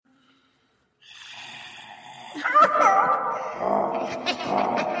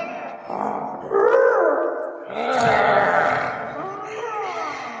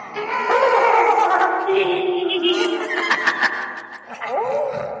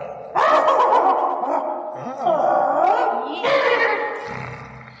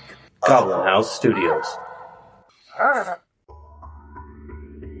Goblin House Studios.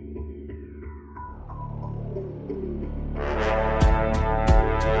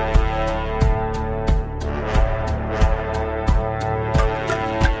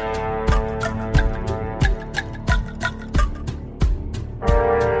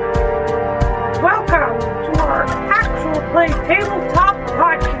 Welcome to our actual play tabletop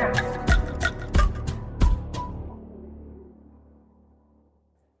podcast.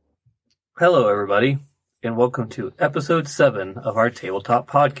 Hello, everybody, and welcome to episode 7 of our tabletop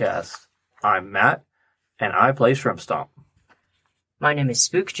podcast. I'm Matt, and I play Shrimp Stomp. My name is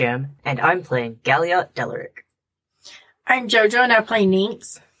Spook Jam, and I'm playing Galliot Delaric. I'm Jojo, and I play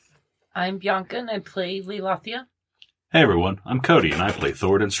Ninx. I'm Bianca, and I play Leilathia. Hey everyone, I'm Cody, and I play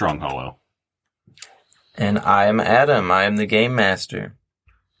Thord in Stronghollow. And I'm Adam. I am the Game Master.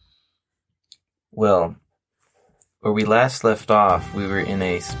 Well, where we last left off, we were in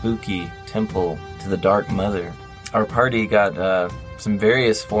a spooky temple to the Dark Mother. Our party got some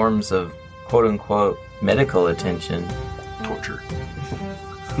various forms of quote-unquote medical attention. Torture.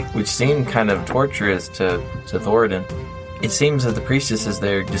 Which seemed kind of torturous to Thornton. It seems that the priestesses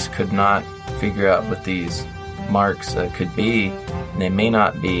there just could not figure out what these marks could be, and they may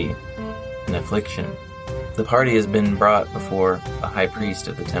not be an affliction. The party has been brought before the high priest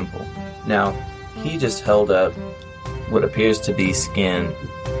of the temple. Now, he just held up what appears to be skin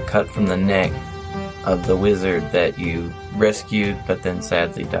cut from the neck of the wizard that you rescued but then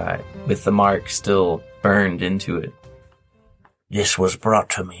sadly died, with the mark still burned into it. This was brought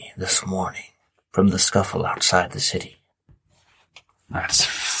to me this morning from the scuffle outside the city. That's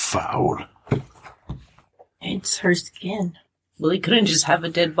foul. It's her skin. Well, he couldn't just have a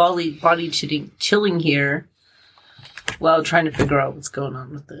dead body chilling here while trying to figure out what's going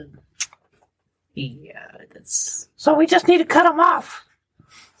on with it. Yeah, that's... So we just need to cut him off.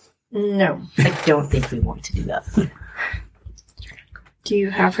 No. I don't think we want to do that. Do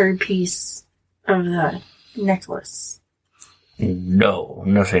you have her piece of the necklace? No,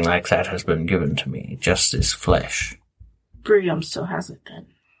 nothing like that has been given to me, just this flesh. Brigham still has it then.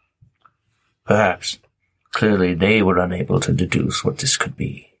 Perhaps. Clearly they were unable to deduce what this could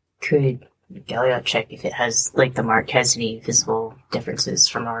be. Could Galliot check if it has, like, the mark has any visible differences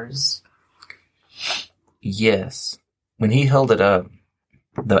from ours? Yes. When he held it up,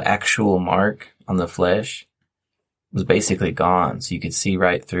 the actual mark on the flesh was basically gone, so you could see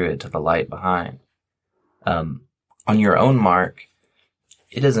right through it to the light behind. On your own mark,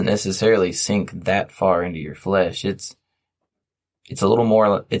 it doesn't necessarily sink that far into your flesh. It's a little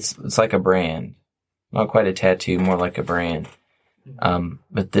more, it's like a brand. Not quite a tattoo, more like a brand.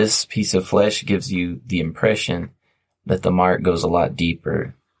 But this piece of flesh gives you the impression that the mark goes a lot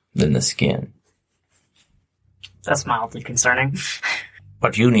deeper than the skin. That's mildly concerning.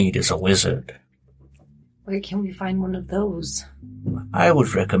 What you need is a wizard. Where can we find one of those? I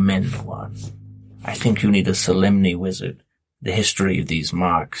would recommend one. I think you need a solemnity wizard. The history of these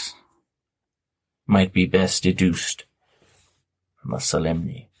marks might be best deduced from a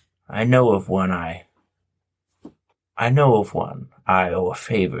solemnity. I know of one I owe a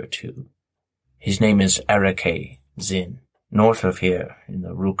favor to. His name is Arake Zin. North of here, in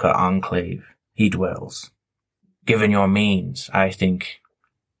the Ruka Enclave, he dwells. Given your means, I think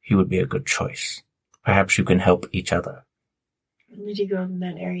he would be a good choice. Perhaps you can help each other. When did you go in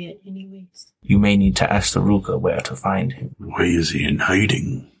that area anyways? You may need to ask the Ruka where to find him. Why is he in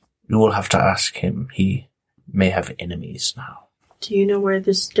hiding? You will have to ask him. He may have enemies now. Do you know where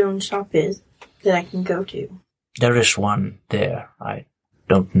the stone shop is that I can go to? There is one there. I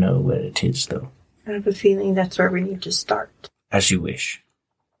don't know where it is, though. I have a feeling that's where we need to start. As you wish.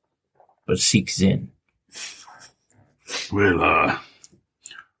 But seek Zin. Well,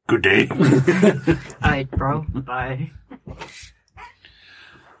 good day. Alright, bro. Bye.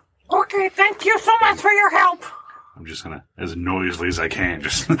 Okay, thank you so much for your help. I'm just gonna, as noisily as I can,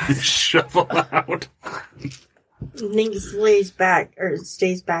 just shuffle out. Ninx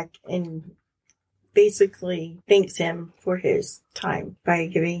stays back and basically thanks him for his time by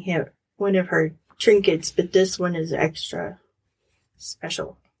giving him one of her trinkets, but this one is extra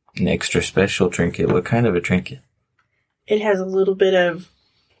special. An extra special trinket? What kind of a trinket? It has a little bit of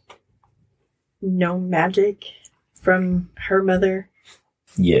gnome magic from her mother.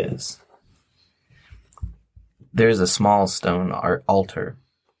 Yes. There's a small stone altar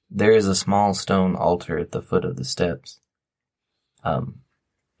there is a small stone altar at the foot of the steps,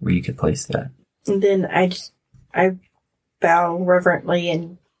 where you could place that. And then I bow reverently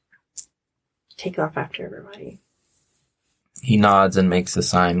and take off after everybody. He nods and makes a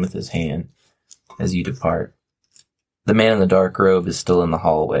sign with his hand as you depart. The man in the dark robe is still in the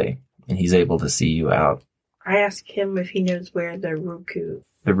hallway, and he's able to see you out. I ask him if he knows where the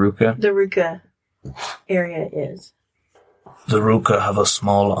The Ruka? the Ruka area is. The Ruka have a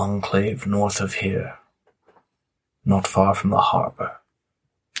small enclave north of here, not far from the harbor.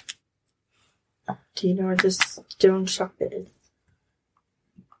 Do you know where this stone shop is?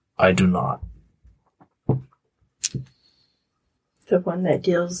 I do not. The one that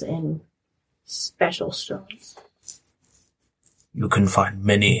deals in special stones. You can find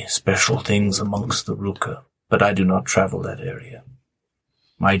many special things amongst the Ruka, but I do not travel that area.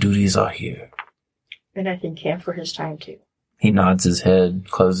 My duties are here. And I thank him for his time too. He nods his head,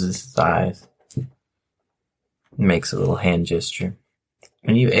 closes his eyes, makes a little hand gesture.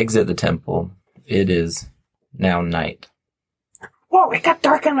 When you exit the temple, it is now night. Whoa, it got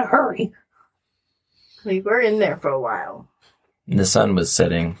dark in a hurry. We were in there for a while. And the sun was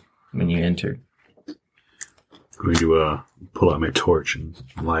setting when you entered. Going to pull out my torch and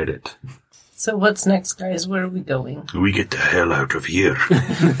light it. So what's next, guys? Where are we going? We get the hell out of here.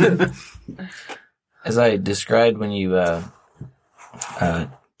 As I described when you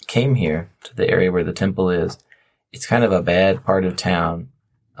came here to the area where the temple is, it's kind of a bad part of town.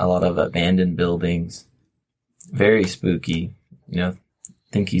 A lot of abandoned buildings. Very spooky. You know,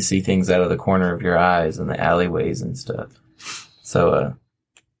 think you see things out of the corner of your eyes in the alleyways and stuff. So,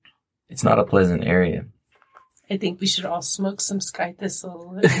 it's not a pleasant area. I think we should all smoke some sky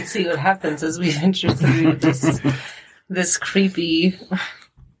thistle and see what happens as we venture through this creepy,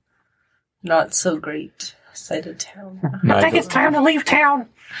 not so great side of town. No, I think it's time to leave town.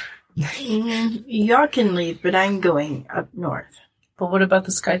 Y'all can leave, but I'm going up north. But what about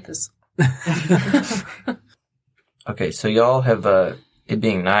the sky thistle? Okay, so y'all have, it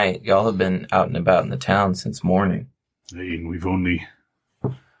being night, y'all have been out and about in the town since morning. And we've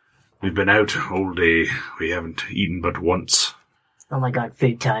been out all day. We haven't eaten but once. Oh my god,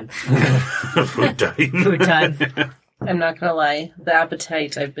 food time. Food time. Food time. I'm not gonna lie, the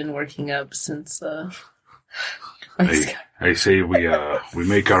appetite I've been working up since, I say we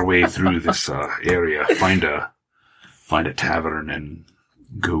make our way through this area, find a tavern, and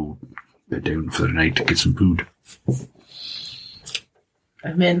go bed down for the night to get some food.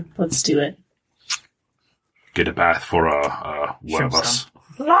 I'm in. Let's do it. Get a bath for one of us.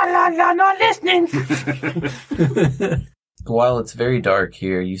 La la la, not listening. While it's very dark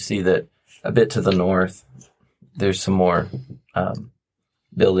here, you see that a bit to the north, there's some more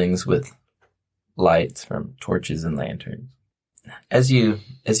buildings with lights from torches and lanterns. As you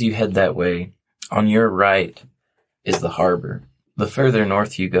head that way, on your right is the harbor. The further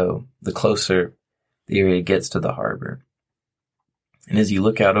north you go, the closer the area gets to the harbor. And as you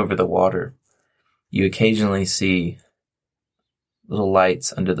look out over the water, you occasionally see little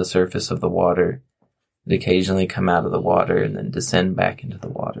lights under the surface of the water that occasionally come out of the water and then descend back into the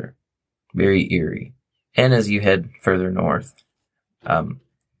water. Very eerie. And as you head further north,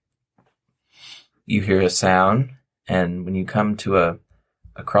 you hear a sound, and when you come to a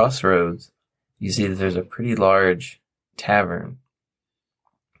crossroads, you see that there's a pretty large tavern.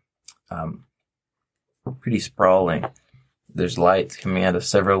 Pretty sprawling. There's lights coming out of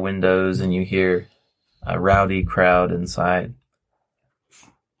several windows, and you hear a rowdy crowd inside.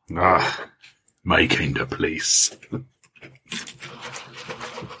 Ah, my kind of place.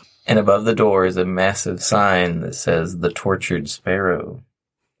 And above the door is a massive sign that says The Tortured Sparrow.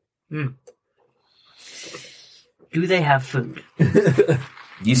 Do they have food?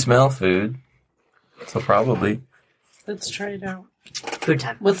 You smell food, so probably. Let's try it out. Food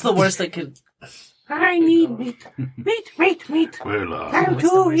time. What's the worst that could... I need meat. Meat. Well, Time What's the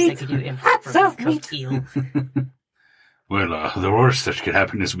to worst they eat. could do? Lots of Improperly meat. cooked eel. the worst that could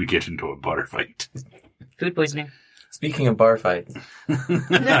happen is we get into a bar fight. Food poisoning. Speaking of bar fights,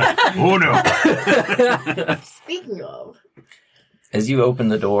 Oh no! Speaking of, as you open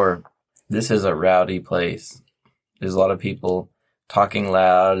the door, this is a rowdy place. There's a lot of people talking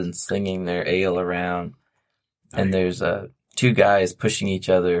loud and slinging their ale around. And there's two guys pushing each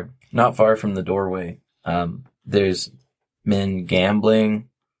other not far from the doorway. There's men gambling.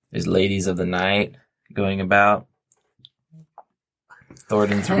 There's ladies of the night going about.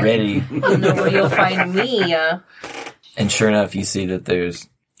 Thornton's ready. I don't know where you'll find me. And sure enough, you see that there's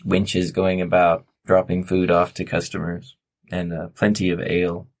winches going about, dropping food off to customers, and plenty of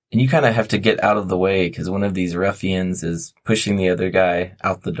ale And you kind of have to get out of the way because one of these ruffians is pushing the other guy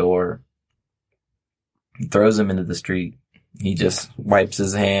out the door. He throws him into the street. He just wipes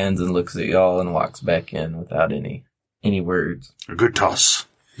his hands and looks at y'all and walks back in without any words. A good toss.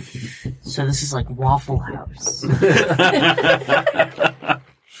 So this is like Waffle House.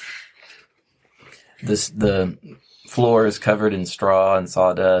 The floor is covered in straw and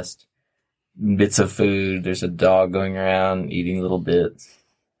sawdust. Bits of food. There's a dog going around eating little bits.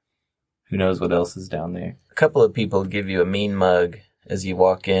 Who knows what else is down there. A couple of people give you a mean mug as you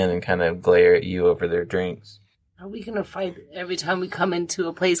walk in and kind of glare at you over their drinks. Are we gonna fight every time we come into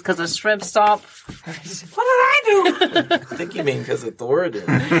a place because of shrimp stop? What did I do? I think you mean because of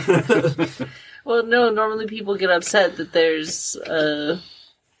Thoradin. Well, no, normally people get upset that there's a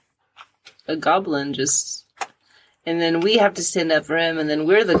goblin just... And then we have to stand up for him, and then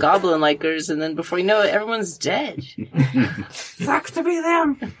we're the goblin likers, and then before you know it, everyone's dead. Sucks to be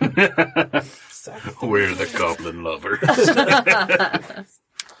them. We're the goblin lovers.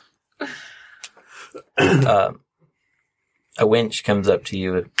 A wench comes up to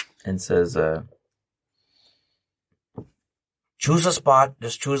you and says, choose a spot,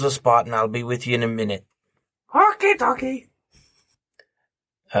 just choose a spot, and I'll be with you in a minute. Okay, doggy.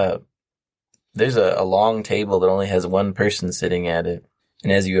 There's a long table that only has one person sitting at it.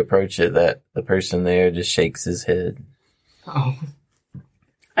 And as you approach it, the person there just shakes his head. Oh.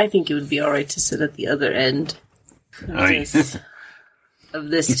 I think it would be alright to sit at the other end of this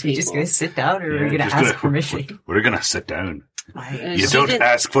Are table. you just going to sit down, or are we going to ask permission? We're going to sit down. And You she don't didn't-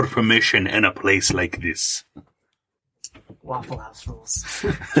 ask for permission in a place like this. Waffle House rules.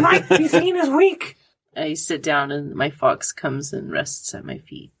 Might be seen as weak. I sit down and my fox comes and rests at my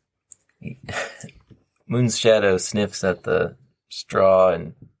feet. Moon's shadow sniffs at the straw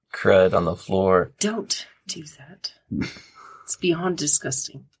and crud on the floor. Don't do that. It's beyond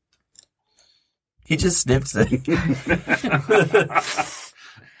disgusting. He just sniffs it.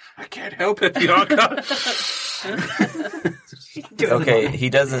 I can't help it, Bianca. Okay, he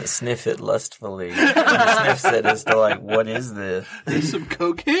doesn't sniff it lustfully. He sniffs it as to like, what is this? There's some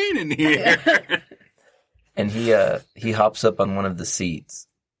cocaine in here. And he hops up on one of the seats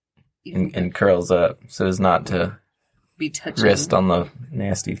and curls up so as not to Be touching. rest on the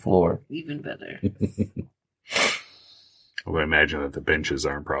nasty floor. Even better. Well, I imagine that the benches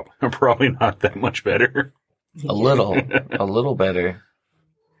are probably not that much better. A little better.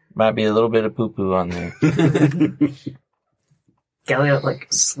 Might be a little bit of poo-poo on there. Galliot, like,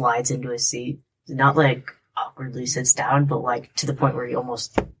 slides into a seat. Not, like, awkwardly sits down, but, like, to the point where he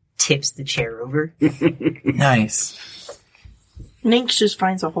almost tips the chair over. Nice. Ninx just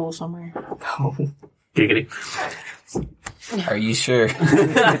finds a hole somewhere. Oh. Giggity. Are you sure?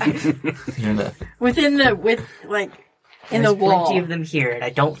 You're not- In There's the wall. plenty of them here, and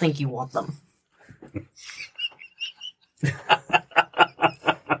I don't think you want them.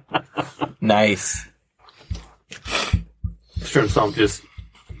 Nice. Shrimp Stomp just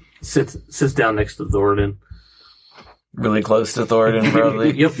sits down next to Thoradin. Really close to Thoradin,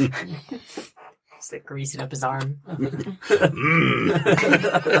 probably. Yep. He's like greasing up his arm.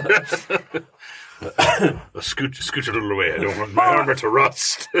 Scooch a little away. I don't want my armor to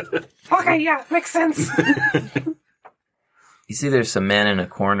rust. Okay, yeah, makes sense. You see there's some men in a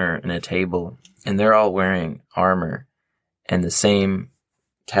corner in a table, and they're all wearing armor and the same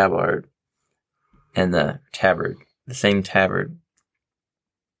tabard and the same tabard.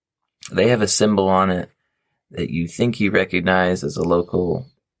 They have a symbol on it that you think you recognize as a local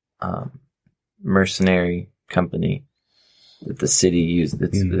mercenary company that the city uses.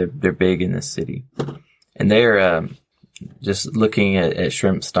 They're big in this city. And they're just looking at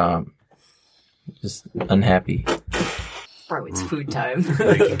Shrimp Stomp, just unhappy. Bro, it's food time.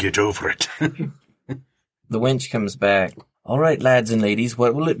 I can get over it. The wench comes back. All right, lads and ladies,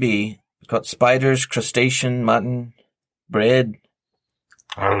 what will it be? Got spiders, crustacean, mutton, bread.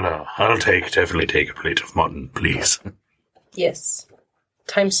 I'll definitely take a plate of mutton, please. Yes.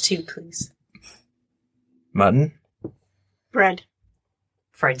 ×2, please. Mutton? Bread.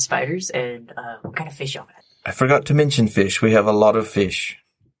 Fried spiders, and what kind of fish y'all got? I forgot to mention fish. We have a lot of fish.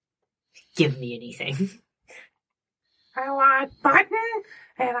 Give me anything. I want mutton,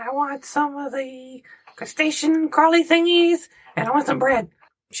 and I want some of the crustacean crawly thingies, and I want some bread.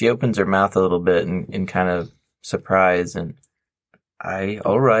 She opens her mouth a little bit in kind of surprise and,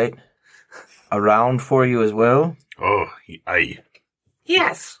 all right. A round for you as well? Oh, aye.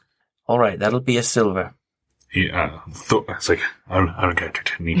 Yes. All right, that'll be a silver. It's like, I'll get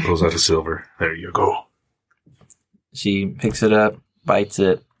it. And he pulls out a silver. There you go. She picks it up, bites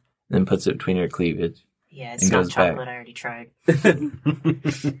it, then puts it between her cleavage. Yeah, it's and not goes back. chocolate. I already tried.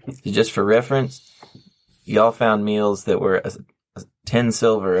 Just for reference, y'all found meals that were 10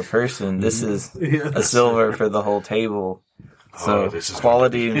 silver a person. This is a silver for the whole table. So this is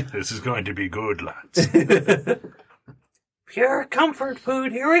quality. This is going to be good, lads. Pure comfort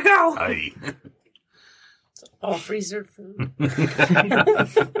food. Here we go. Aye. All freezer food.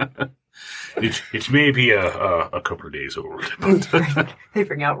 It's maybe a couple of days old. But They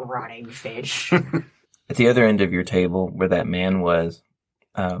bring out rotting fish. At the other end of your table, where that man was,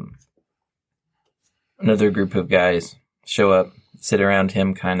 another group of guys show up, sit around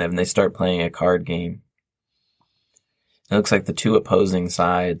him kind of, and they start playing a card game. It looks like the two opposing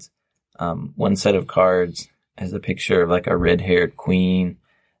sides. One set of cards has a picture of like a red-haired queen,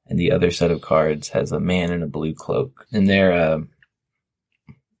 and the other set of cards has a man in a blue cloak. And they're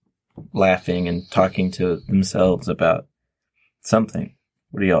laughing and talking to themselves about something.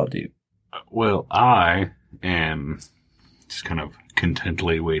 What do y'all do? well, I am just kind of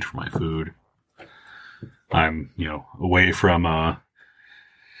contently wait for my food. I'm, away from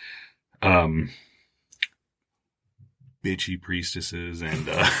bitchy priestesses and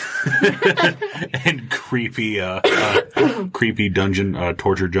and creepy dungeon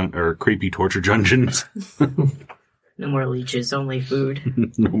creepy torture dungeons. No more leeches, only food.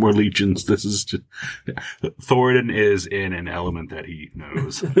 No more legions. This is just Thoradin is in an element that he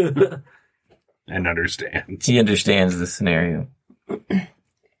knows and understands. He understands the scenario.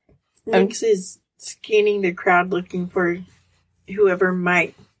 Nix is scanning the crowd looking for whoever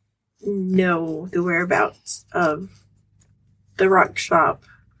might know the whereabouts of the rock shop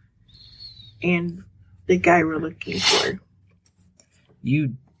and the guy we're looking for.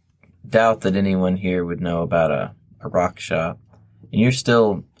 You doubt that anyone here would know about a rock shop, and you're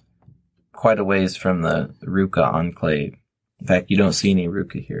still quite a ways from the Ruka enclave. In fact, you don't see any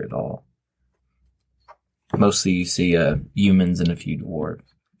Ruka here at all. Mostly you see humans and a few dwarves.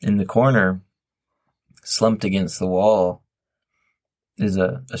 In the corner, slumped against the wall, is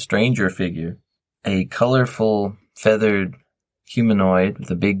a stranger figure. A colorful, feathered humanoid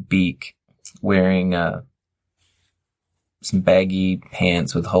with a big beak, wearing some baggy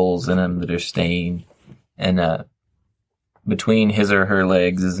pants with holes in them that are stained. And between his or her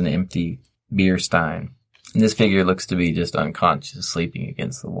legs is an empty beer stein. And this figure looks to be just unconscious, sleeping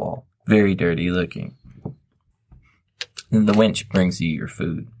against the wall. Very dirty looking. And the wench brings you your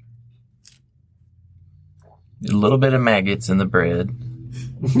food. A little bit of maggots in the bread.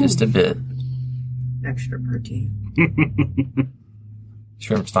 Just a bit. Extra protein.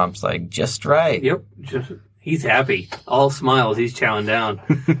 Shrimp Stomp's like, just right. Yep. He's happy. All smiles. He's chowing down.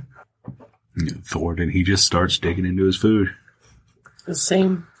 Thoradin, he just starts digging into his food. The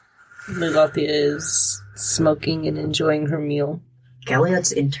same. Lilathia is smoking and enjoying her meal.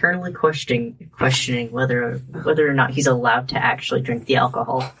 Galliot's internally questioning whether or not he's allowed to actually drink the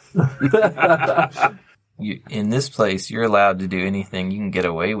alcohol. In this place, you're allowed to do anything you can get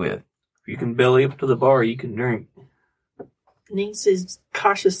away with. If you can belly up to the bar, you can drink. Nix is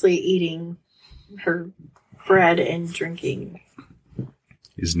cautiously eating her bread and drinking.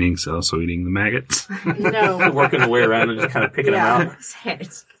 Is Ninx also eating the maggots? No. Working their way around and just kind of picking them out.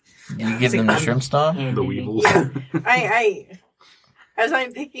 You give them the shrimp stomp? The weevils. Yeah. As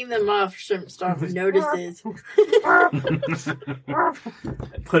I'm picking them off, Shrimp Stomp notices.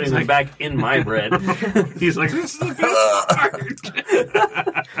 Putting them back in my bread. He's like, this is the best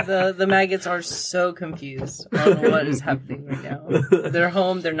part. The maggots are so confused on what is happening right now. They're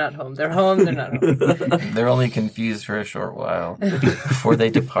home, they're not home. They're home, they're not home. They're only confused for a short while before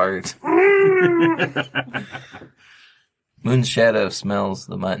they depart. Moon's Shadow smells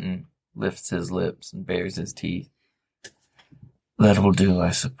the mutton, lifts his lips, and bares his teeth. That'll do,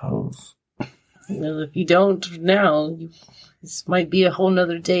 I suppose. Well, if you don't now, this might be a whole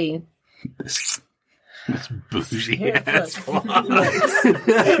nother day. This bougie Here, ass look.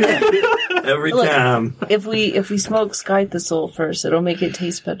 Every Look. time. If we smoke sky thistle first, it'll make it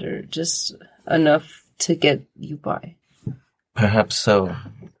taste better. Just enough to get you by. Perhaps so.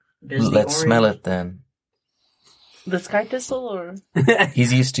 Let's smell it then. The sky thistle, or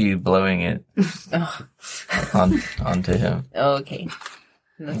He's used to you blowing it oh, onto him. okay.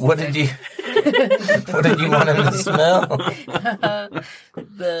 What did you want him to smell?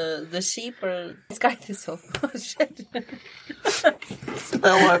 The sheep or sky thistle? Oh, shit.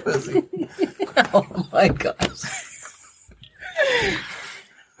 Smell my pussy. Oh my gosh.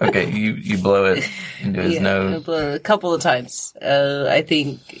 Okay, you blow it into his nose. A couple of times. I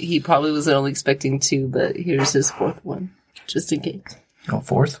think he probably was only expecting 2, but here's his 4th one, just in case. Oh,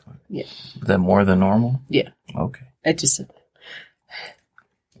 4th one? Yeah. Is that more than normal? Yeah. Okay. I just said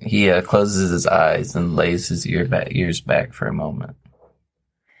that. He closes his eyes and lays his ears back for a moment.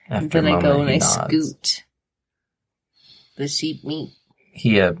 After then a I go moment, and he I nods. scoot the sheep meat.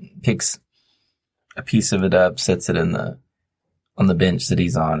 He picks a piece of it up, sets it on the bench that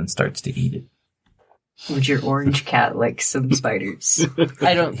he's on, and starts to eat it. Would your orange cat like some spiders?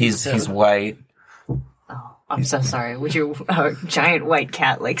 I don't. He's think so. white. Oh, I'm so sorry. Would your giant white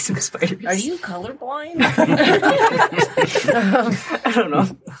cat like some spiders? Are you colorblind? I don't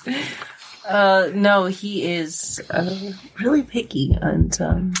know. No, he is really picky,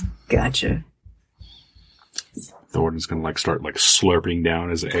 and Gotcha. Thornton's gonna like start like slurping down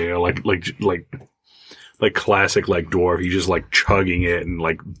his ale, like classic like dwarf. He's just like chugging it, and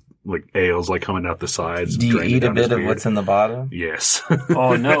like ale's like coming out the sides. Do you draining eat a down his bit of beard. what's in the bottom? Yes.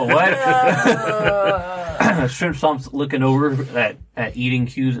 Oh no! What? Shrimp Stomp's looking over at eating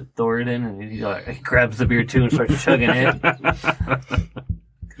cues at Thoradin, and he grabs the beer too and starts chugging it.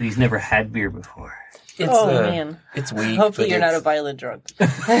 He's never had beer before. It's, man, it's weak. hopefully but you're not a it's- violent drunk.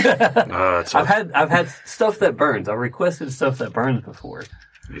 I've had stuff that burns. I've requested stuff that burns before.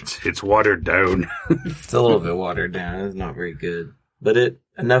 It's watered down. It's a little bit watered down. It's not very good, but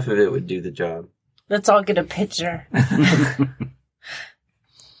enough of it would do the job. Let's all get a pitcher.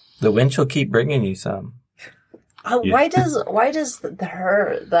 The winch will keep bringing you some. Yeah. Why does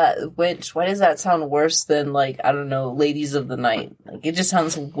that witch? Why does that sound worse than like I don't know, Ladies of the Night? Like it just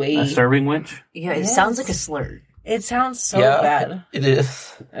sounds A way. serving winch. Yeah, it Yes. sounds like a slur. It sounds so Yeah, bad. It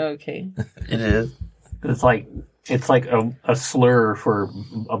is. Okay. It is. It's like a slur for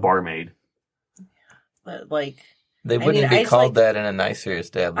a barmaid. But like They I wouldn't mean, be it's called like- that in a nicer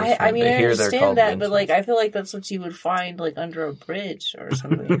establishment. I mean, but I here they're understand called that, but winches. like, I feel like that's what you would find like under a bridge or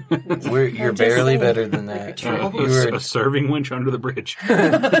something. You're just barely saying. better than that. A serving winch under the bridge.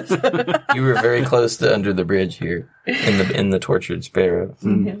 You were very close to under the bridge here in the tortured sparrow.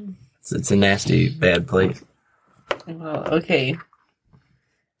 It's a nasty, bad place. Well, okay,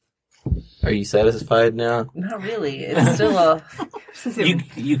 Are you satisfied now? not really. It's still a.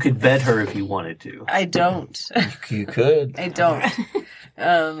 You could bet her if you wanted to. I don't. You could. I don't.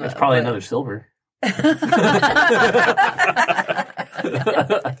 That's probably but- another silver.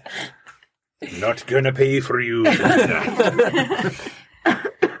 Not gonna pay for you. That'll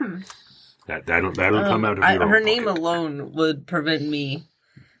come out of your her own name pocket. alone would prevent me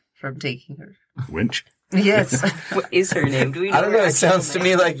from taking her. Winch. Yes. What is her name? Do we know I don't her know. It actual sounds to name?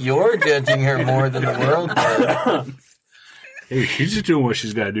 me like you're judging her more than the world does. Hey, she's just doing what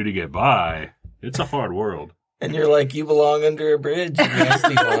she's got to do to get by. It's a hard world. And you're like, you belong under a bridge, you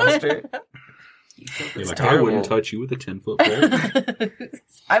nasty monster. You're like, I terrible. wouldn't touch you with a 10-foot pole.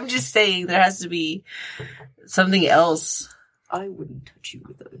 I'm just saying there has to be something else. I wouldn't touch you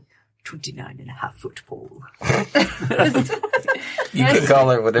with a 29.5-foot pole. You can call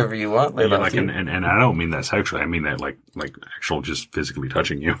her whatever you want, Yeah, Layla. like, and I don't mean that sexually. I mean that like actual just physically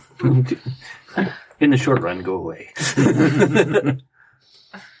touching you. In the short run, go away.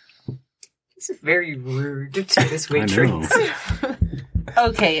 It's very rude to this I know. waitress.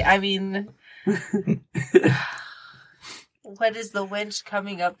 Okay, I mean, what is the wench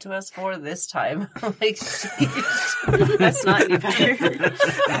coming up to us for this time? Like, That's not any better.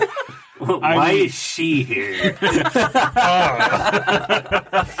 Why is she here?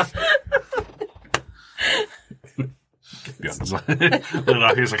 He's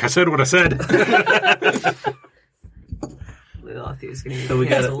like, I said what I said. So we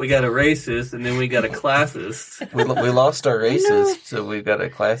got a racist, and then we got a classist. We lost our racist, so we've got a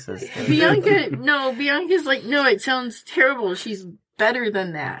classist. Bianca's like, no, it sounds terrible. She's better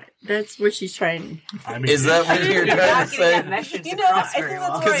than that. That's what she's trying. I mean, Is that what you're trying to say? you know, I think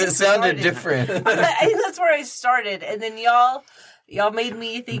that's where Because I it sounded started. different. I think that's where I started, and then y'all made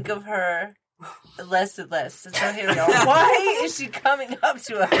me think of her less and less. And so here we are. Why is she coming up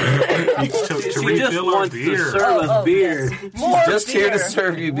to us? to She just refill our wants to beer. serve us beer. Yes. More Just here to beer.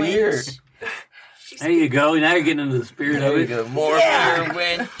 serve you beer. Wench. There you go. Now you're getting into the spirit There of you it. go. More beer,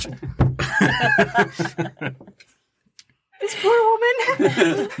 wench. This poor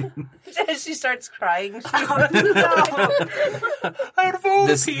woman. As she starts crying.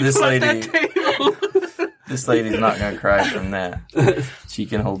 This lady's not going to cry from that. She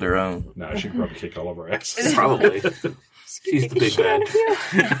can hold her own. No, she can probably kick all of our asses. Probably. She's the big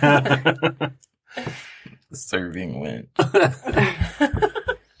bad. The serving wench.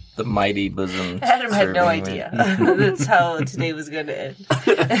 The mighty bosom. Adam had no serving idea. wench. That's how today was going to end.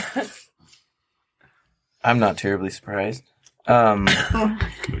 I'm not terribly surprised.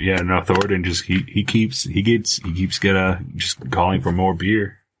 Yeah, no, Thornton just he keeps just calling for more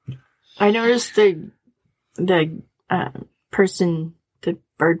beer. I noticed the person, the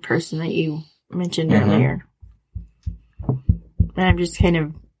bird person that you mentioned earlier. And I'm just kind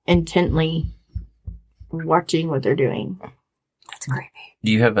of intently watching what they're doing. That's creepy.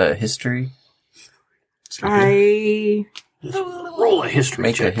 Do you have a history? I Roll a history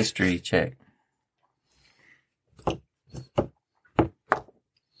Make check. a history check.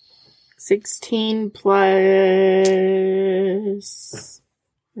 16 plus,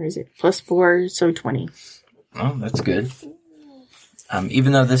 where is it? Plus 4, so 20. Oh, that's good.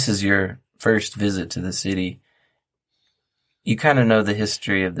 Even though this is your first visit to the city, you kind of know the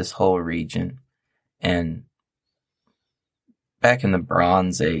history of this whole region. And back in the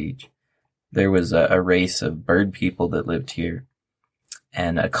Bronze Age, there was a race of bird people that lived here.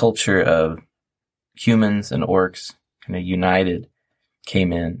 And a culture of humans and orcs kind of united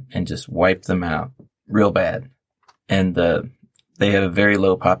came in and just wiped them out real bad. And they have a very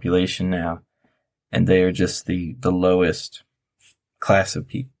low population now. And they are just the lowest class of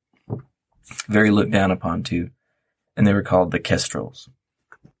people. Very looked down upon, too. And they were called the Kestrels.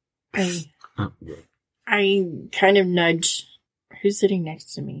 I kind of nudge. Who's sitting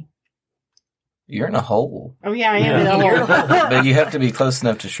next to me? You're in a hole. Oh, yeah, I am in a hole. But you have to be close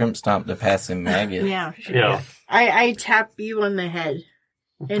enough to Shrimp Stomp to pass him maggot. Yeah. Yeah. I tap you on the head.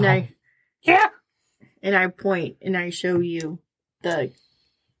 And I point and I show you the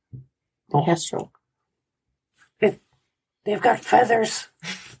kestrel. They've got feathers.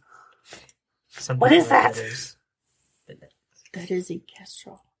 Some What is that? feathers. That is a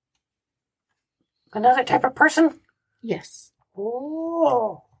kestrel. Another type of person? Yes.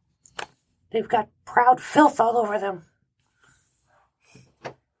 Oh. They've got proud filth all over them.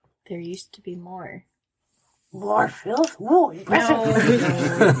 There used to be more. More filth? Ooh,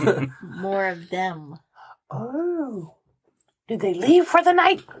 impressive. More of them. Oh. Did they leave for the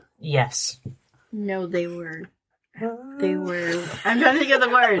night? Yes. No, they were. I'm trying to think of the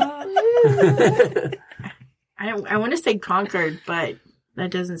word. I want to say conquered, but that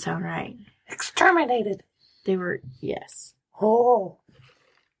doesn't sound right. Exterminated. They were, yes. Oh.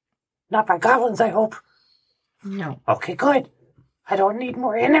 Not by goblins, I hope. No. Okay, good. I don't need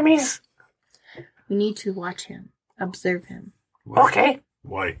more enemies. We need to watch him. Observe him. Okay.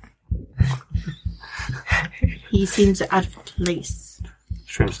 Why? He seems out of place.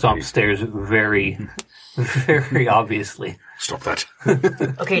 Shrimp Stomp stares very, very obviously. Stop that.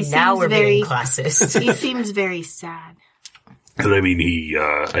 Okay, He now seems we're very- being classist. He seems very sad. And I mean,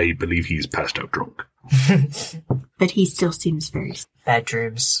 I believe he's passed out drunk. But he still seems very sad. Bad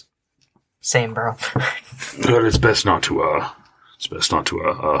dreams. Same, bro. Well, it's best not to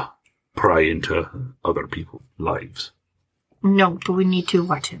pry into other people's lives. No, but we need to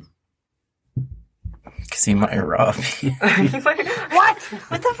watch him. Because he might rob you. What?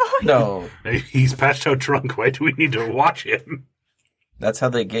 What the fuck? No, He's passed out drunk. Why do we need to watch him? that's how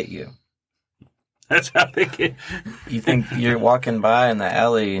they get you. That's how they get. You think you're walking by in the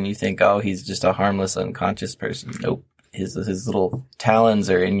alley and you think, oh, he's just a harmless, unconscious person. Nope. His little talons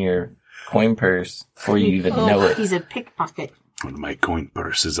are in your coin purse before you even know it. He's a pickpocket. One of my coin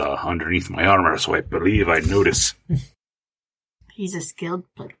purse is underneath my armor, so I believe I'd notice. He's a skilled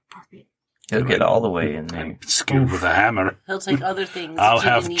pickpocket. He'll get all the way in there. I'm skilled with a hammer. He'll take other things. I'll that you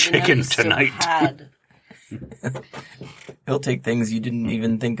have didn't even chicken know you still tonight. Had. He'll take things you didn't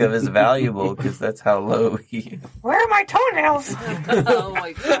even think of as valuable because that's how low he. Where are my toenails? Oh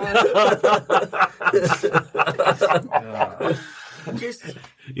my god. Just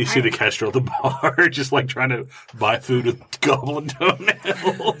You see the Kestrel at the bar, just like trying to buy food with goblin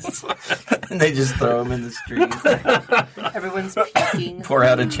toenails. And they just throw him in the street. Everyone's peeking. Pour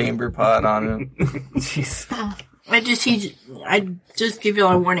out a chamber pot on him. I just give you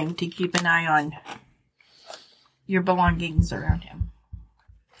a warning to keep an eye on your belongings around him.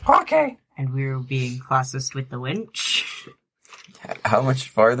 Okay. And we were being classist with the winch. How much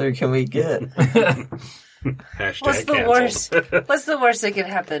farther can we get? Hashtag What's the canceled. worst? What's the worst that could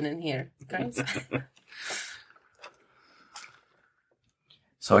happen in here, guys?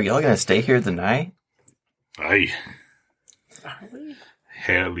 So are y'all gonna stay here the night? Aye. Are we?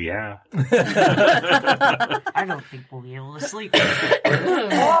 Hell yeah. I don't think we'll be able to sleep.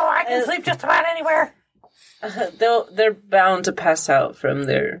 Oh, I can sleep just about anywhere. They're bound to pass out from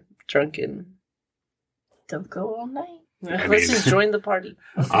their drunken. Don't go all night. Let's mean- just join the party.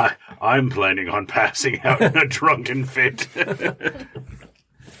 I'm planning on passing out in a drunken fit. The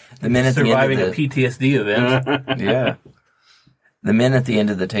men at Surviving the a end of the PTSD event. yeah, the men at the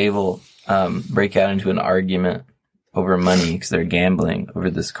end of the table break out into an argument over money because they're gambling over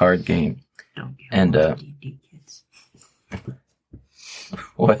this card game. Don't gamble And, over D&D kids.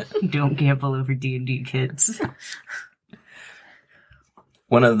 What? Don't gamble over D&D kids.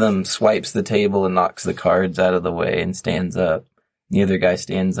 One of them swipes the table and knocks the cards out of the way and stands up. The other guy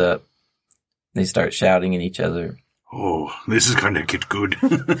stands up. They start shouting at each other. Oh, this is gonna get good.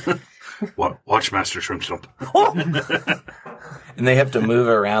 Watch Master Shrimp Stomp. And they have to move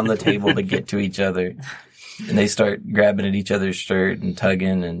around the table to get to each other. And they start grabbing at each other's shirt and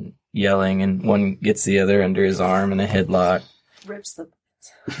tugging and yelling. And one gets the other under his arm in a headlock. Rips the...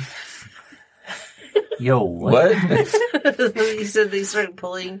 Yo, what? He said they started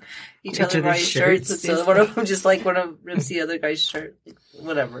pulling each other by shirts, and so one of them just like one of them rips the other guy's shirt.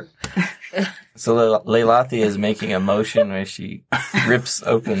 Whatever. So Leilathia is making a motion where she rips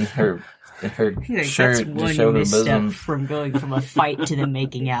open her shirt to show her bosom. From going from a fight to them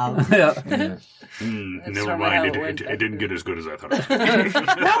making out. Yeah. Never mind. It didn't get as good as I thought. No,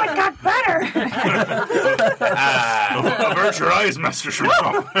 it got better. Avert your eyes, Master Shrimp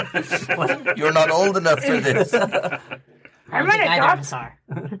Stomp. You're not old enough for this. I'm in a dinosaur.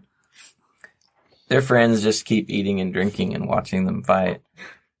 Their friends just keep eating and drinking and watching them fight.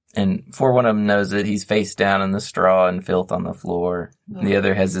 And before one of them knows it, he's face down in the straw and filth on the floor. The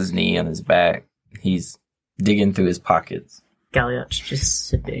other has his knee on his back. He's digging through his pockets. Galliot's just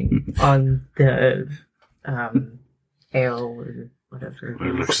sipping on the ale or whatever.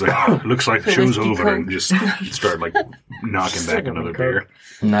 It looks like the show's over and just start like knocking back another beer.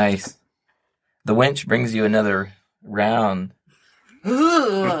 Nice. The wench brings you another round.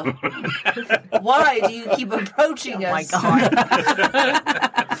 Ugh. Why do you keep approaching us? Oh my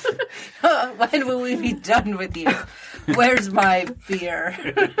god. When will we be done with you? Where's my beer?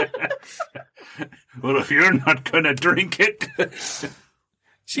 Well, if you're not gonna drink it.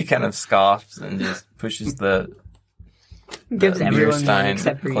 She kind of scoffs and just pushes the Gives beer everyone one stein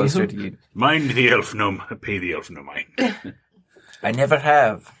except for closer you. to you. Mind the elf gnome, pay the elf no mind. I never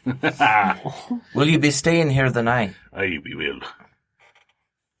have. Will you be staying here the night? Aye, we will.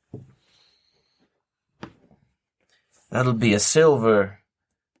 That'll be a silver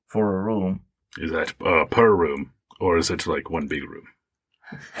for a room. Is that per room, or is it like one big room?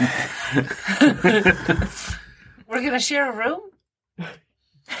 We're gonna share a room?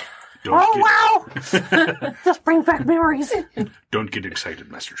 Wow! This brings back memories. Don't get excited,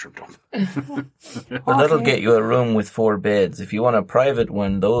 Master Shrimp Stomp. Well, that'll get you a room with 4 beds. If you want a private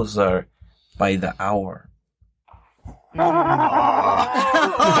one, those are by the hour.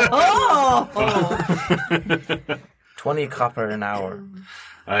 20 copper an hour.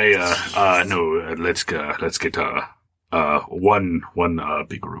 No, let's get one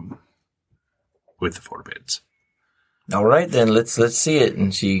big room with the 4 beds. All right, then let's see it.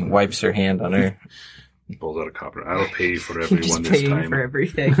 And she wipes her hand on her. Pulls out a copper. I'll pay for everyone Just this paying time. for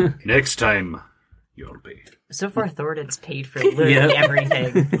everything. Next time, you'll pay. So far, Thornton's paid for literally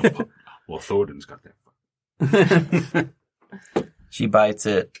everything. Well, Thornton's got that. She bites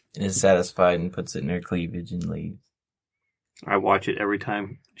it and is satisfied and puts it in her cleavage and leaves. I watch it every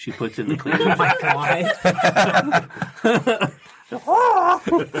time she puts it in the cleaver. Oh my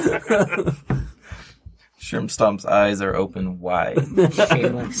god. Shrimp Stomp's eyes are open wide.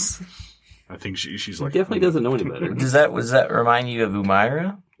 Shameless. I think she's She like... definitely doesn't know any better. Does that remind you of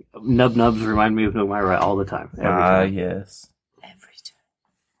Umaira? Nub Nubs remind me of Nomira all the time. Every time. Yes. Every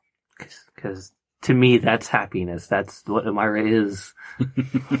time. Because to me, that's happiness. That's what Nomira is.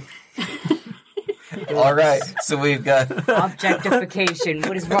 All right, so we've got Objectification.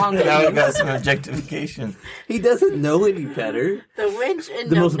 What is wrong with now we've you? got some objectification. He doesn't know any better. The winch and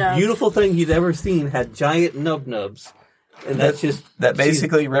The most Nub-Nubs. beautiful thing he's ever seen had giant Nub Nubs. And that's just... That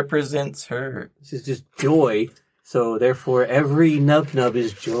basically represents her. She's just joy. So therefore, every Nub Nub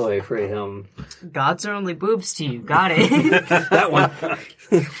is joy for him. God's are only boobs to you. Got it. That one.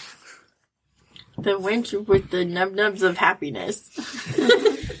 The winch with the nub-nubs of happiness.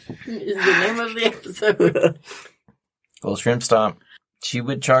 Is the name of the episode. Well, Shrimp Stomp, she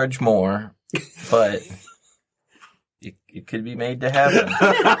would charge more, but it could be made to happen.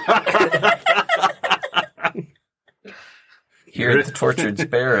 Here at the Tortured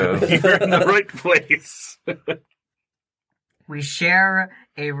Sparrow. You're in the right place. We share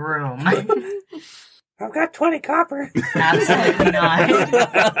a room. I've got 20 copper. Absolutely not.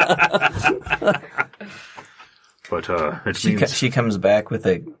 But it means... She comes back with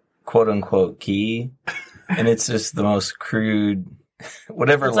a quote-unquote key, and it's just the most crude...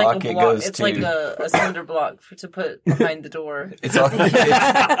 Whatever It's lock like a it block. goes It's to. like a cinder block to put behind the door.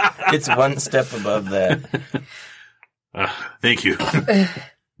 It's one step above that. Thank you.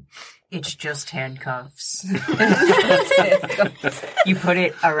 It's just handcuffs. You put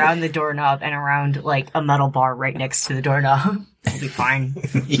it around the doorknob and around like a metal bar right next to the doorknob. It'll be fine.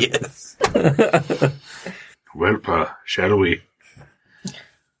 Yes. Well, shall we?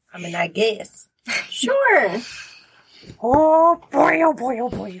 I mean, I guess. Sure. Oh boy, oh boy, oh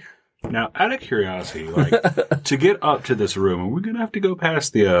boy. Now, out of curiosity, like to get up to this room, are we gonna have to go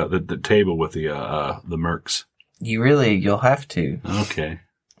past the table with the mercs? You'll have to. Okay.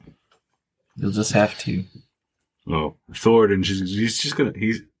 You'll just have to. Oh, Thornton,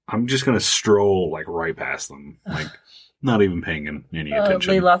 I'm just gonna stroll like right past them, like not even paying him any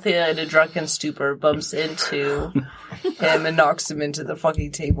attention. Leilathia, in a drunken stupor, bumps into him and knocks him into the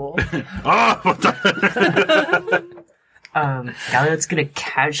fucking table. Oh, what the? Galliot's gonna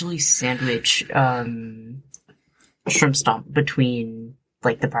casually sandwich, Shrimp Stomp between,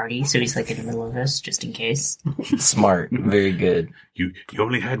 like, the party, so he's, like, in the middle of us, just in case. Smart. Very good. You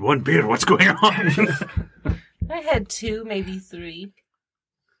only had one beer. What's going on? I had 2, maybe 3.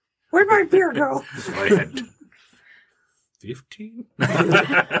 Where'd my beer go? I had 15.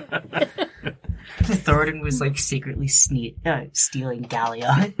 Thornton was, like, secretly stealing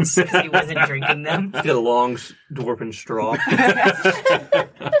Galliots because he wasn't drinking them. Get a long dwarven straw.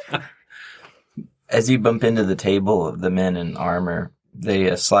 As you bump into the table of the men in armor,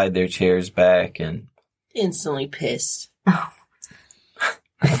 they slide their chairs back and... Instantly pissed.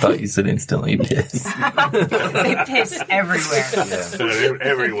 I thought you said instantly pissed. They piss everywhere. Yeah.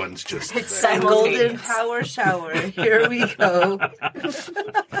 Everyone's just It's there. A golden power shower. Here we go.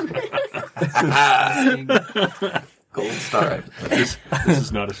 Gold star. This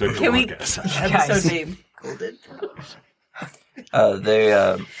is not a sexual Can we- podcast. Episode name.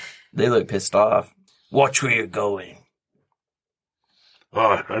 Golden. They look pissed off. Watch where you're going.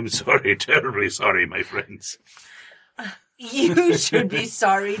 Oh, I'm sorry, terribly sorry, my friends. You should be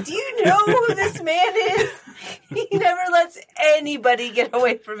sorry. Do you know who this man is? He never lets anybody get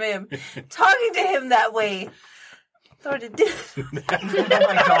away from him. Talking to him that way. Thornton did. Oh my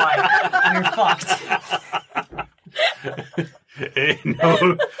god, you're fucked.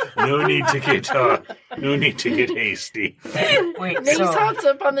 No need to get hasty. Wait, Nate so hops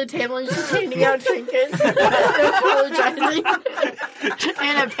up on the table and she's handing out trinkets, apologizing,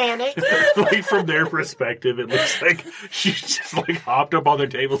 in a panic. Like from their perspective, it looks like she just like hopped up on their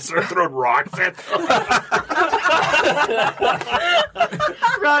table, started throwing rocks at them.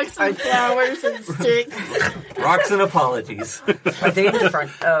 Rocks and flowers and sticks. Rocks and apologies. are they in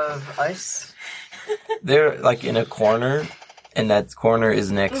front of us? They're like in a corner, and that corner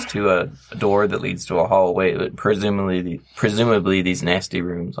is next to a door that leads to a hallway. But presumably these nasty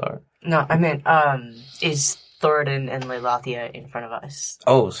rooms are. No, I meant, is Thoradin and Leilathia in front of us?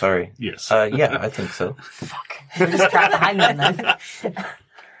 Oh, sorry. Yes. Yeah, I think so. Fuck. We're just trapped behind them then.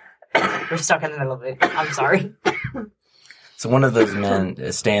 We're stuck in the middle of it. I'm sorry. So one of those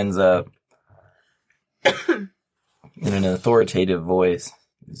men stands up in an authoritative voice.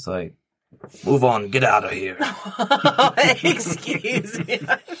 He's like, "Move on, get out of here." Excuse me.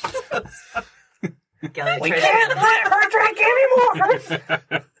 We can't let her drink anymore.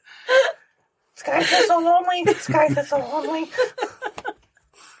 This guy feels so lonely. This guy feels so lonely.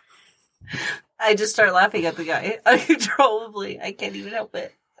 I just start laughing at the guy uncontrollably. I can't even help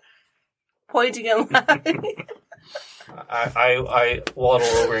it. Pointing and laughing. I waddle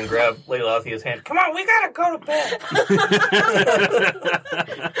over and grab Leilathia's hand. Come on, we gotta go to bed.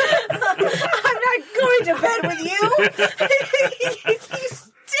 I'm not going to bed with you. You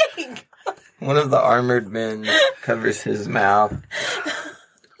stink. One of the armored men covers his mouth.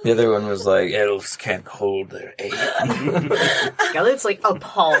 The other one was like, "Elves can't hold their aim." Galliot's like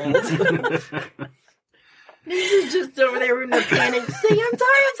appalled. This is just over there in a panic saying, I'm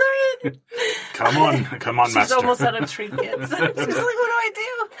sorry. Come on, She's master. almost out of trinkets. She's like, what do I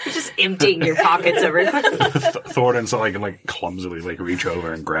do? You're just emptying your pockets over. Thornton's like clumsily like reach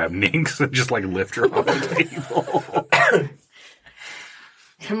over and grab Ninx and just like lift her off the table.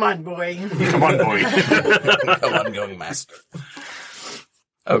 Come on, boy. Come on, boy. Come on, going master.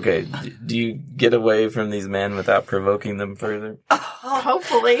 Okay, do you get away from these men without provoking them further?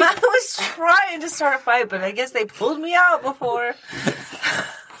 Hopefully. I was trying to start a fight, but I guess they pulled me out before.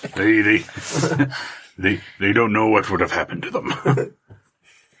 They don't know what would have happened to them.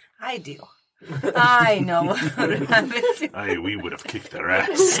 I do. I know what would have happened. We would have kicked their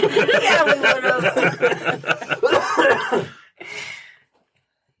ass. Yeah, we would have.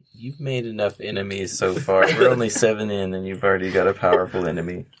 You've made enough enemies so far. We're only 7 in, and you've already got a powerful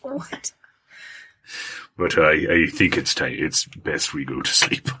enemy. What? But I think it's time. It's best we go to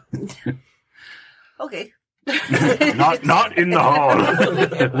sleep. Okay. Not in the hall.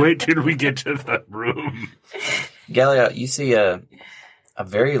 Wait till we get to the room. Galliot, you see a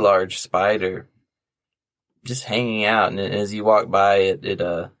very large spider just hanging out, and as you walk by it,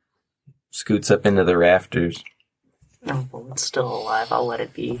 scoots up into the rafters. Oh, well, it's still alive. I'll let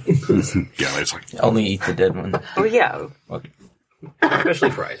it be. Yeah, it's like, Only eat the dead one. Oh, yeah.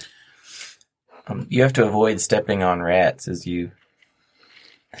 Especially fried. You have to avoid stepping on rats as you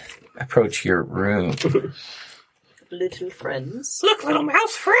approach your room. Little friends. Look, little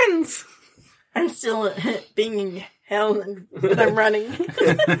mouse friends! I'm still being in hell and I'm running.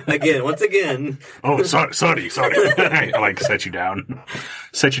 Once again. oh, sorry. I like set you down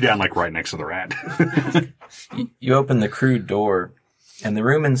like right next to the rat. You open the crude door, and the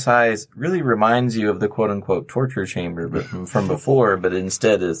room in size really reminds you of the quote-unquote torture chamber but from before, but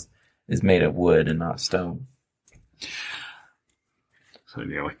instead is made of wood and not stone. So,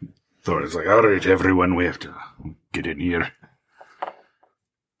 like, Thor is like, all right, everyone, we have to get in here.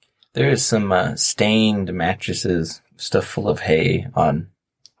 There is some stained mattresses stuffed full of hay on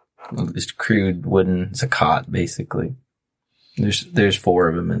this crude wooden. It's a cot, basically. There's 4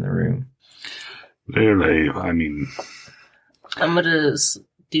 of them in the room. I'm gonna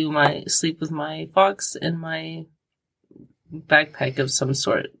sleep with my fox and my backpack of some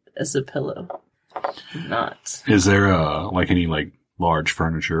sort as a pillow. Not. Is there any large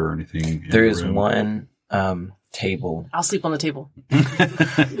furniture or anything? There is one table. I'll sleep on the table.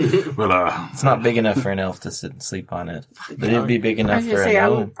 Well, It's not big enough for an elf to sit and sleep on it, but it'd be big I enough was for gonna a say,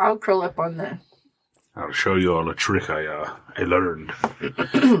 gnome. I'll curl up on the... I'll show you all a trick I learned.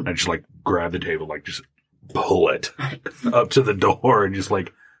 I just grab the table, just pull it up to the door and just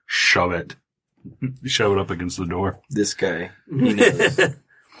shove it up against the door. This guy, he knows.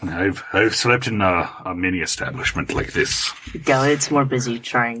 I've slept in a mini establishment like this. Gallant's more busy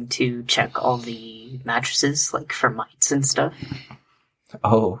trying to check all the mattresses, for mites and stuff.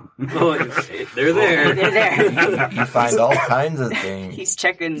 Oh, Oh, they're there. They're there. you find all kinds of things. He's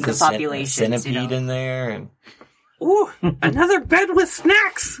checking the There's population. centipede in there, and Ooh, another bed with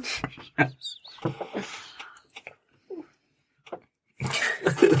snacks.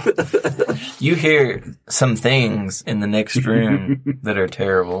 you hear some things in the next room that are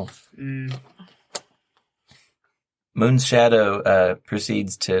terrible. Moon's shadow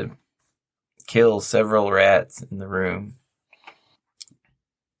proceeds to kill several rats in the room.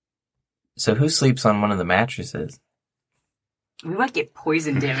 So who sleeps on one of the mattresses? We might get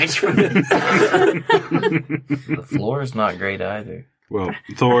poison damage from it. The floor is not great either. Well,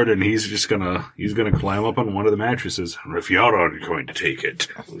 Thoradin, he's gonna climb up on one of the mattresses. If y'all aren't going to take it,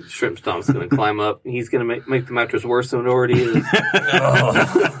 Shrimp Stomp's gonna climb up. He's gonna make the mattress worse than it already is.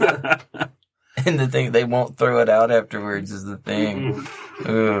 And the thing, they won't throw it out afterwards is the thing.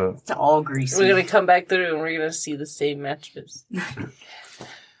 Ugh. It's all greasy. We're gonna come back through and we're gonna see the same mattress.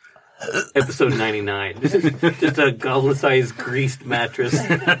 Episode 99. Just a goblin-sized greased mattress.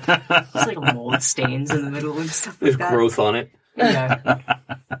 It's mold stains in the middle and stuff There's like that. growth on it. Yeah.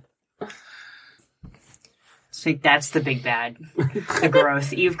 So that's the big bad. The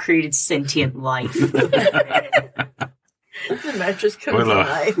growth. You've created sentient life. The mattress comes Well,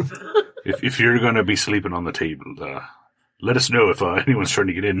 alive. if you're gonna be sleeping on the table, let us know if anyone's trying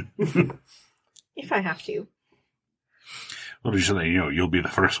to get in. If I have to. Well, just so that you'll be the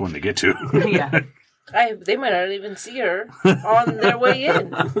first one to get to. Yeah. They might not even see her on their way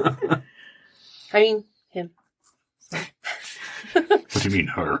in. I mean, him. What do you mean,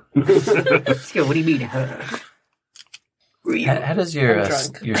 her? Yeah, what do you mean, her? How does your I'm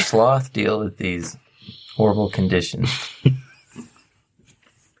drunk. your sloth deal with these horrible conditions?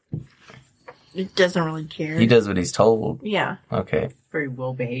 It doesn't really care. He does what he's told. Yeah. Okay. Very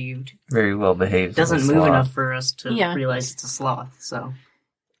well behaved. Very well behaved. Doesn't little move sloth. enough for us to Yeah. realize it's a sloth, so.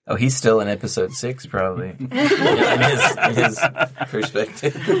 Oh, he's still in episode 6, probably. in his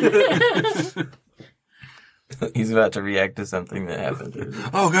perspective. He's about to react to something that happened.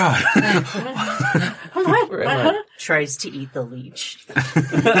 Oh, God. Where am I? Tries to eat the leech.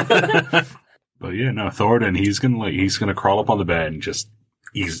 But yeah, no, Thoradin, he's gonna crawl up on the bed and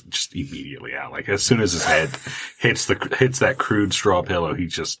he's just immediately out. As soon as his head hits that crude straw pillow,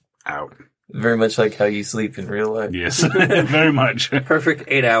 he's just out. Very much like how you sleep in real life. Yes, very much. Perfect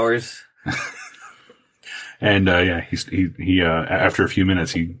 8 hours. And he after a few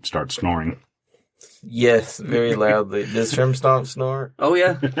minutes he starts snoring. Yes, very loudly. Does Shrimp Stomp snore? Oh,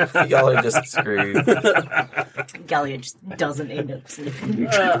 yeah. Y'all are just screwed. Gallia just doesn't end up sleeping.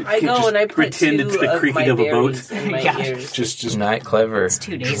 I go and I put pretend 2 it's the of creaking my of a boat. berries in my Yeah. ears. Just Not clever. It's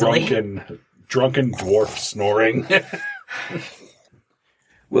too nasally. drunken dwarf snoring.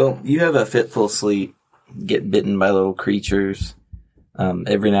 Well, you have a fitful sleep, get bitten by little creatures.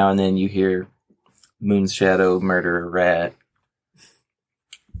 Every now and then you hear Moon's Shadow murder a rat.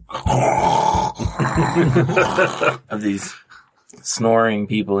 Of these snoring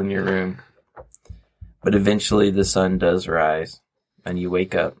people in your room. But eventually the sun does rise, and you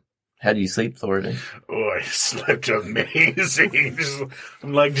wake up. How do you sleep, Thornton? Oh, I slept amazing.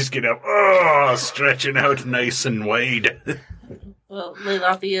 I'm like, just get up. Oh, stretching out nice and wide. Well,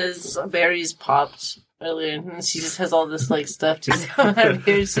 Leilathia's berries popped earlier, and she just has all this like stuff just coming out of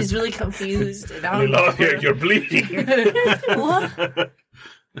here. She's really confused. And Leilathia, you're bleeding. What?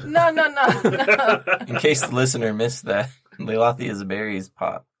 No. In case the listener missed that, Leilathia's berries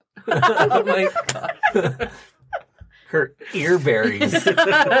popped. Oh my god. Her ear berries.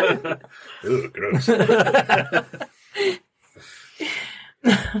 Ugh, gross.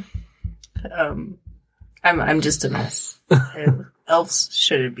 I'm just a mess. Elves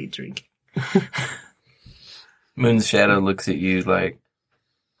shouldn't be drinking. Moon's Shadow looks at you like,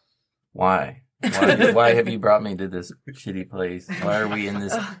 why? Why have you brought me to this shitty place? Why are we in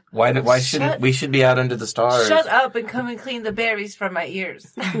this? Why shouldn't we should be out under the stars? Shut up and come and clean the berries from my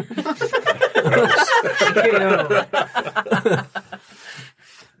ears.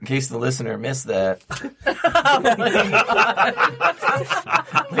 In case the listener missed that,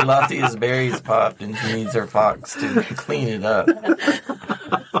 Leilathia's berries popped and she needs her fox to clean it up.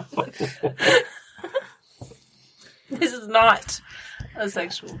 This is not a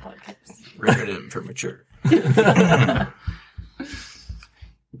sexual podcast. Rated for mature.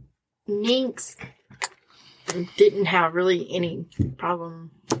 Nynx didn't have really any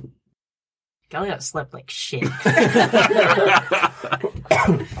problem. Galliot slept like shit.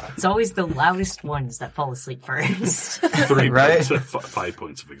 It's always the loudest ones that fall asleep first. 3 Right? points, 5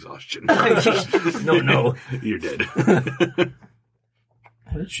 points of exhaustion. No. You're dead.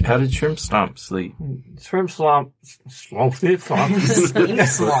 How did Shrimp Stomp sleep? Shrimp Stomp. Shrimp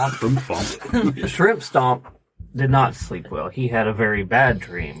Stomp did not sleep well. He had a very bad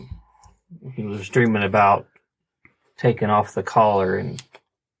dream. He was dreaming about taking off the collar, and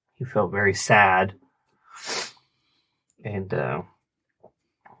he felt very sad. And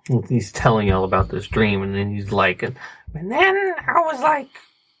he's telling you all about this dream, and then he's like, and then I was like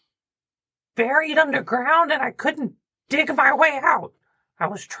buried underground, and I couldn't dig my way out. I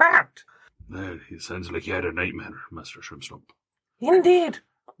was trapped. It sounds like you had a nightmare, Master Shrimpstomp. Indeed.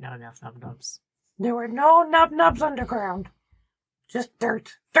 Not enough nub-nubs. There were no nub-nubs underground. Just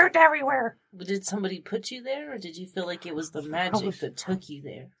dirt. Dirt everywhere. Did somebody put you there, or did you feel like it was the magic that took you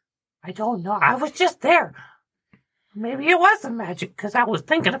there? I don't know. I was just there. Maybe it was the magic, because I was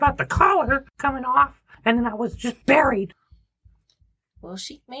thinking about the collar coming off, and then I was just buried. Well,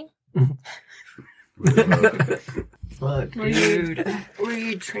 sheep me. Look, dude. Were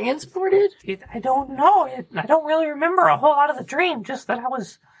you transported? I don't know. I don't really remember a whole lot of the dream, just that I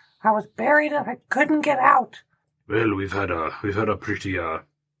was buried and I couldn't get out. Well, we've had a pretty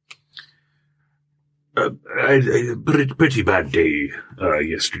pretty bad day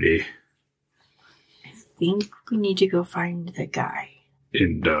yesterday, I think we need to go find the guy.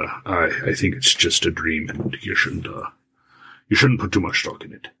 and I think it's just a dream, and you shouldn't put too much stock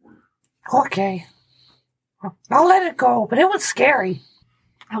in it. Okay. I'll let it go, but it was scary.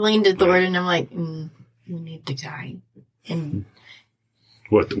 I leaned at Thornton and I'm like, we need the guy. And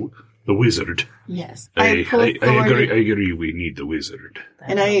What, the wizard? yes, I Thornton, agree. We need the wizard.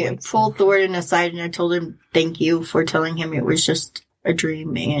 and I pulled Thornton aside and I told him thank you for telling him it was just a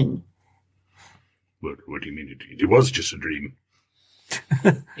dream. And What do you mean? It was just a dream.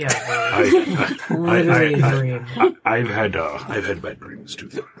 Yeah. Literally a dream. I've had bad dreams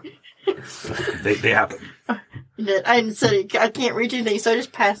too. They happen. I said I can't reach anything, so I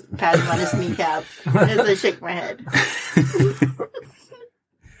just pat him on his kneecap as I shake my head.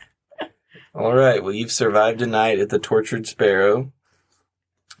 All right. Well, you've survived a night at the Tortured Sparrow.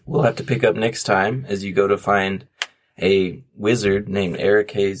 We'll have to pick up next time as you go to find a wizard named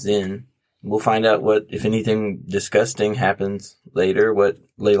Erike Zin. We'll find out what, if anything disgusting happens later, what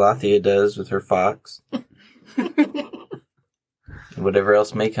Leilathia does with her fox. And whatever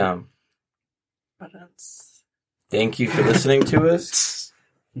else may come. Thank you for listening to us.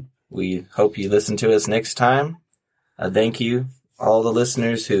 We hope you listen to us next time. Thank you, all the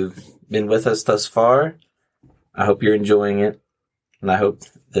listeners who've been with us thus far. I hope you're enjoying it, and I hope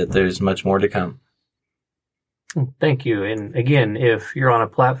that there's much more to come. Thank you. And again, if you're on a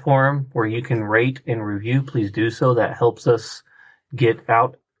platform where you can rate and review, please do so. That helps us get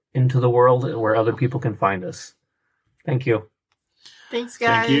out into the world where other people can find us. Thank you. Thanks,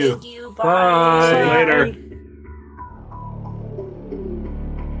 guys. Thank you. Thank you. Bye. Bye. See you later.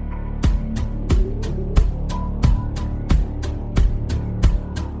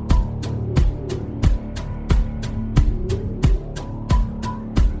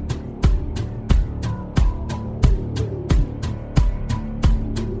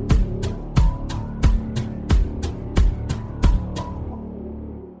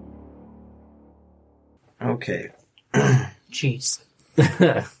 Okay. Jeez.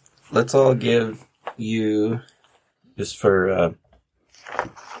 Let's all give you, just for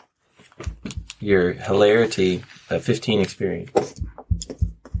your hilarity, 15 experience.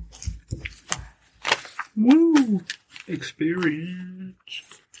 Woo! Experience.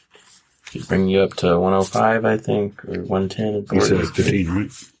 Should bring you up to 105, I think, or 110. You said it's 15,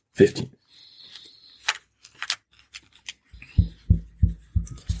 right? 15.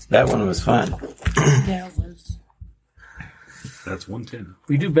 That one was fun. Yeah, it was. That's 110.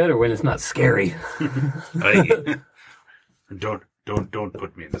 We do better when it's not scary. Don't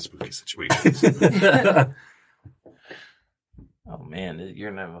put me in the spooky situations. Oh man, you're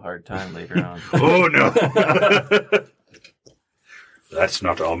gonna have a hard time later on. Oh no. That's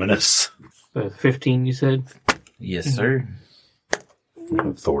not ominous. 15, you said? Yes, sir.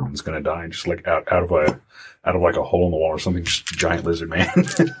 Thornton's gonna die just like out of like a hole in the wall or something, just giant lizard man.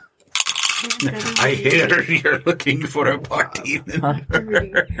 I hear you're looking for a party. I'm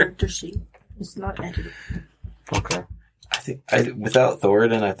reading a character sheet. It's not edited. Okay. I think without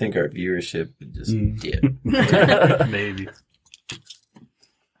Thornton, I think our viewership would just dip. Maybe.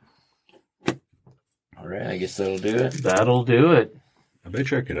 All right, I guess that'll do it. That'll do it. I bet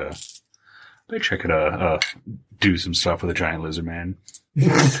you I could do some stuff with a giant lizard man.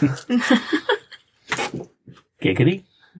 Giggity?